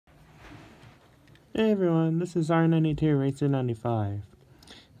Hey everyone, this is R92 Racer 95.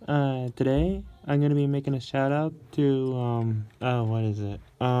 Today I'm gonna be making a shout out to what is it?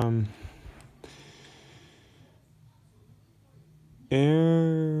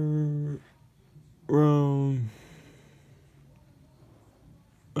 Aaron Ron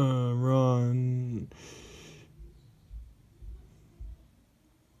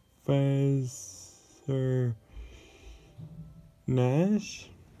Fraser Nash.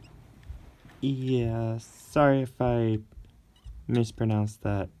 Yeah, sorry if I mispronounced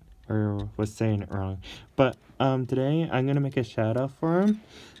that or was saying it wrong. But today I'm gonna make a shout out for him,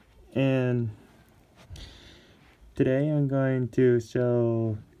 and today I'm going to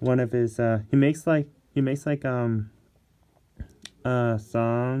show one of his he makes songs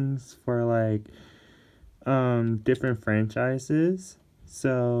for different franchises.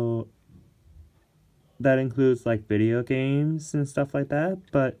 So that includes like video games and stuff like that.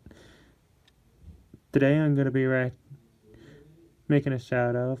 But today I'm gonna be making a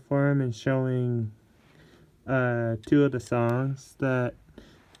shout out for him and showing two of the songs that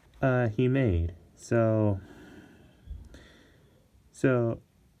he made. So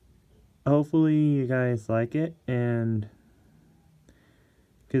hopefully you guys like it, and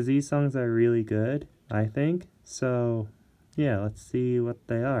because these songs are really good, I think. So yeah, let's see what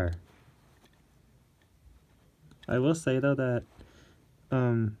they are. I will say though that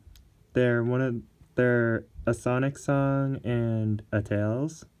they're a Sonic song and a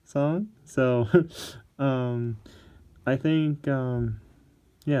Tails song. So I think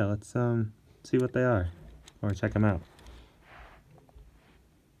yeah, let's see what they are or check them out.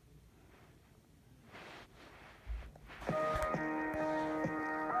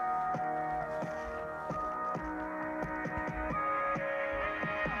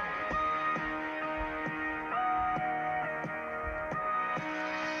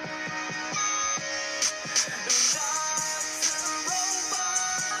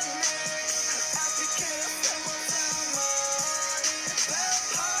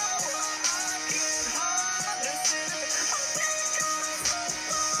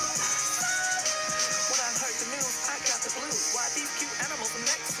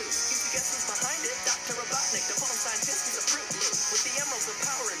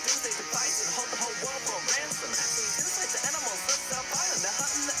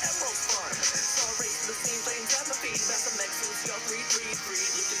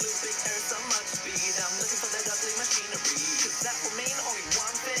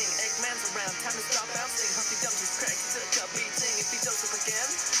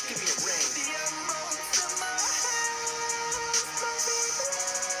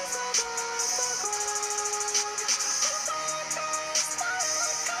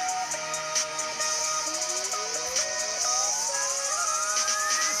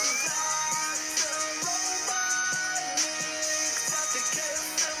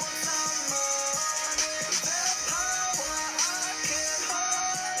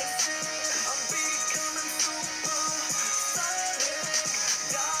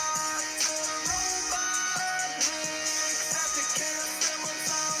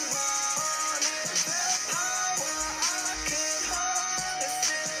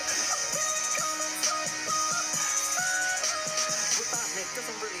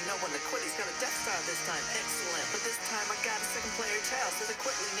 This time, excellent. But this time I got a second player child, so they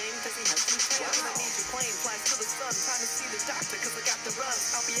quickly named because he has two tails. Wow. I need your plane, flies to the sun, time to see the doctor because I got the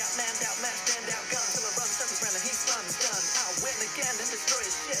runs. I'll be out, manned out, matched, stand out, gun till I run circles round and he's done. I'll win again and destroy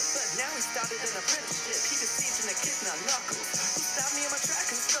his ship, but now he started an apprenticeship. He besieged and a kid, not Knuckles. Who stopped me in my track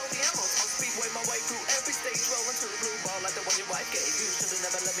and stole the emeralds? I'll speedway my way through every stage, rolling to the blue ball like the one your wife gave. You should have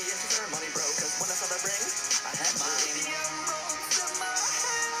never let me into ceremony, bro, because when I saw the ring, I had mine. The emeralds in my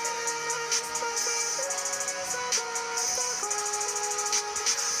hand.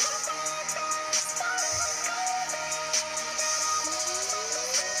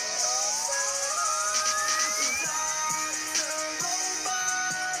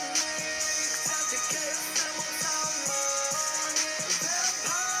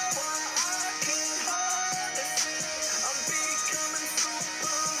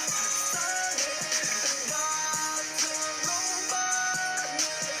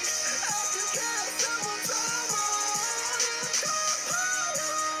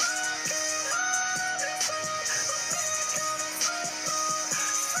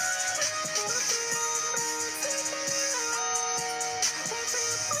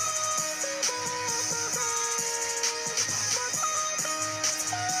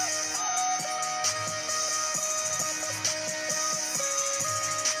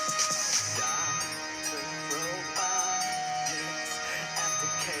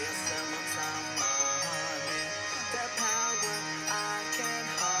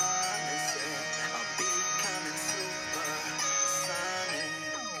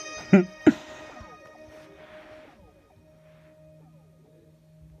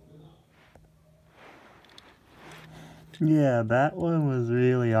 Yeah, that one was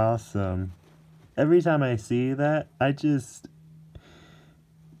really awesome. Every time I see that,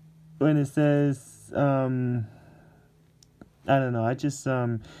 when it says, I don't know, I just,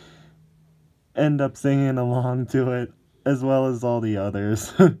 end up singing along to it as well as all the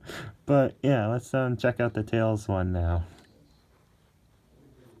others. But yeah, let's, check out the Tails one now.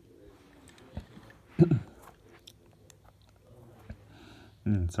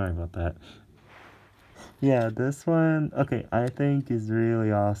 Sorry about that. Yeah, this one, okay, I think is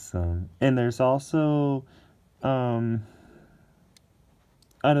really awesome. And there's also, I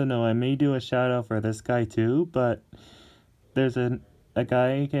don't know, I may do a shout out for this guy too, but there's a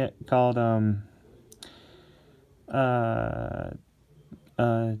guy called, uh,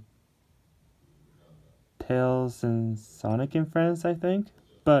 Tails and Sonic and Friends, I think.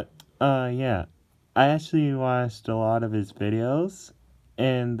 But, yeah, I actually watched a lot of his videos,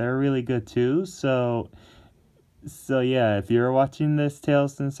 and they're really good too, so yeah, if you're watching this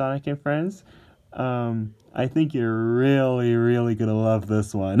Tales and Sonic and Friends, I think you're really, really gonna love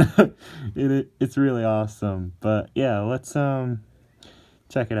this one. It's really awesome. But yeah, let's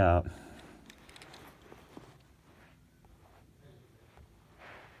check it out.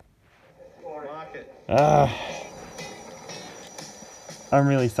 I'm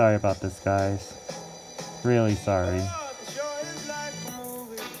really sorry about this, guys. Really sorry.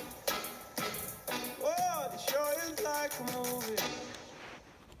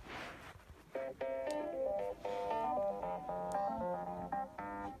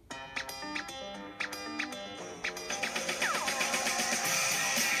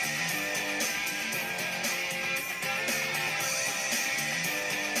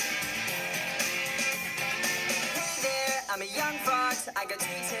 I'm a young fox, I got 2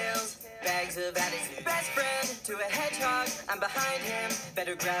 tails, bags of attitude. Best friend to a hedgehog, I'm behind him,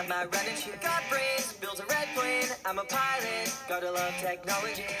 better grab my running shoe. Got brains, built a red plane, I'm a pilot, gotta love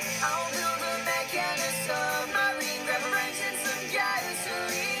technology. I'll build a mechanic submarine, grab a wrench and some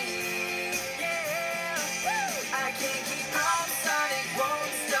gasoline. Yeah, woo! I can't keep up, Sonic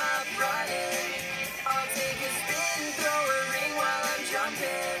won't stop running. I'll take a spin, throw a ring while I'm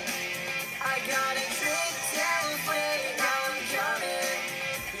jumping. I got a trick, tail flame, I'm coming.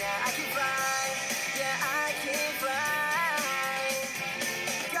 Yeah, I can fly. Yeah, I can fly.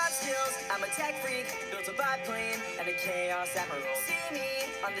 Got skills, I'm a tech freak. Built a biplane and a chaos admiral. See me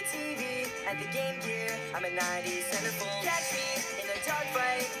on the TV and the Game Gear. I'm a 90s centerfold. Catch me in a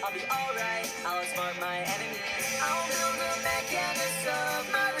dogfight. I'll be alright. I'll outsmart my enemies. I'll build a mechanic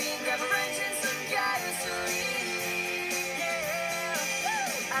submarine. Grab a wrench and some gasoline.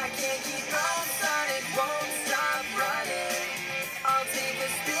 Yeah, I can't keep up. Sonic won't stop running. I'll take a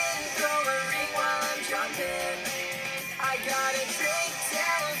spin, throw a ring while I'm jumping. I got a trick,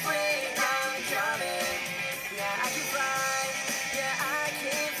 tail flame, I'm coming. Yeah, I can fly. Yeah, I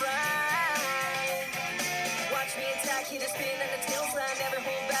can fly. Watch me attack, hit a spin and a tail slam. Never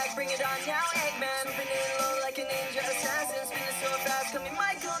hold back, bring it on now, Eggman. Swooping in low like a ninja assassin. Spinning so fast, call me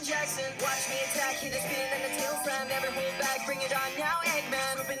Michael Jackson. Watch me attack, hit a spin and a tail slam. Never hold back, bring it on now,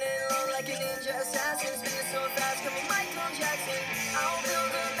 Eggman. Swooping in low like a ninja assassin. Spinning so fast, call me Michael Jackson. I'll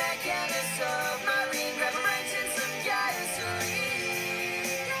build a mechanic submarine. Grab a wrench and some gasoline.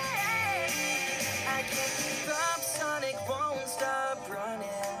 Yeah. I can't keep up, Sonic won't stop running.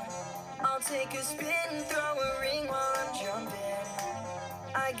 I'll take a spin, throw a ring while I'm jumping.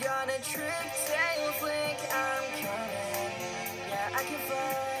 I got a trick, tail flick, I'm coming. Yeah, I can fly.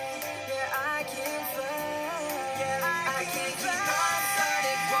 Yeah, I can fly. Yeah, I can fly.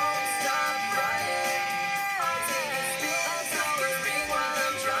 Sonic won't stop running. I'll take a spin, throw a ring while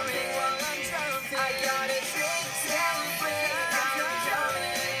I'm jumping. I got a trick, tail flick, I'm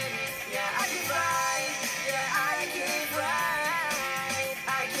coming. Yeah, I can fly. Yeah, I can fly.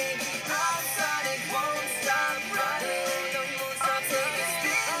 I can't keep up, Sonic won't stop running. I'll take a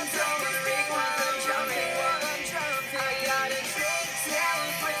spin, throw a ring while I'm jumping. I got a trick, tail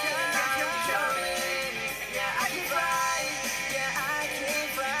flick, I'm coming. Yeah, I can fly. Yeah, I can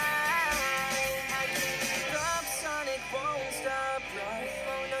fly. I can't keep up, Sonic won't stop running.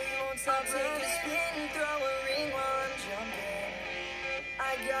 Oh no, you won't stop. I'll take a spin, throw a ring while I'm jumping.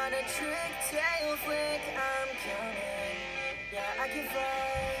 I got a trick, tail flick, I'm coming. Yeah, I can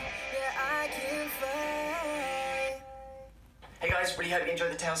fly. Yeah, I can fly. Hey guys, really hope you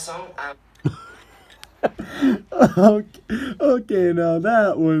enjoyed the Tails song. Okay, now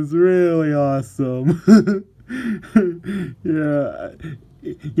that was really awesome. Yeah,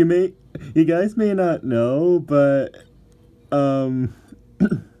 you guys may not know, but I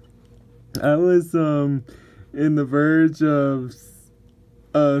was in the verge of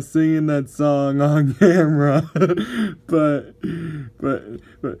singing that song on camera. but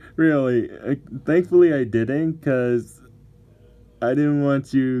but really, thankfully I didn't, because I didn't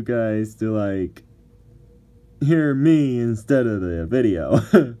want you guys to like hear me instead of the video.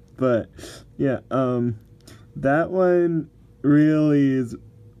 But yeah, that one really is.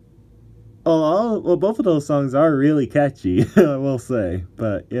 Well, both of those songs are really catchy, I will say.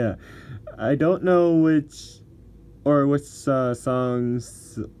 But yeah, I don't know which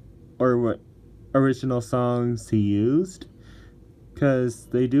songs or what original songs he used, because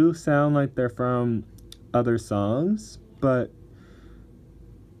they do sound like they're from other songs, but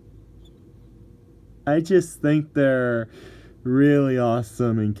I just think they're really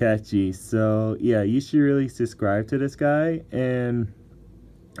awesome and catchy. So yeah, you should really subscribe to this guy, and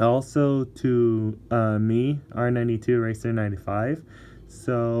also to me, R92 Racer 95.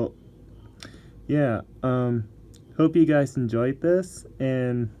 So yeah, hope you guys enjoyed this,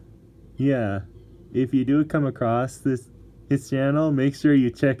 and yeah, if you do come across his channel, make sure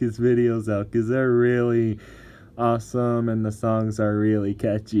you check his videos out, because they're really awesome and the songs are really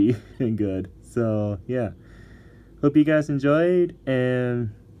catchy and good. So yeah, hope you guys enjoyed,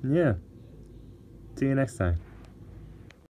 and yeah, see you next time.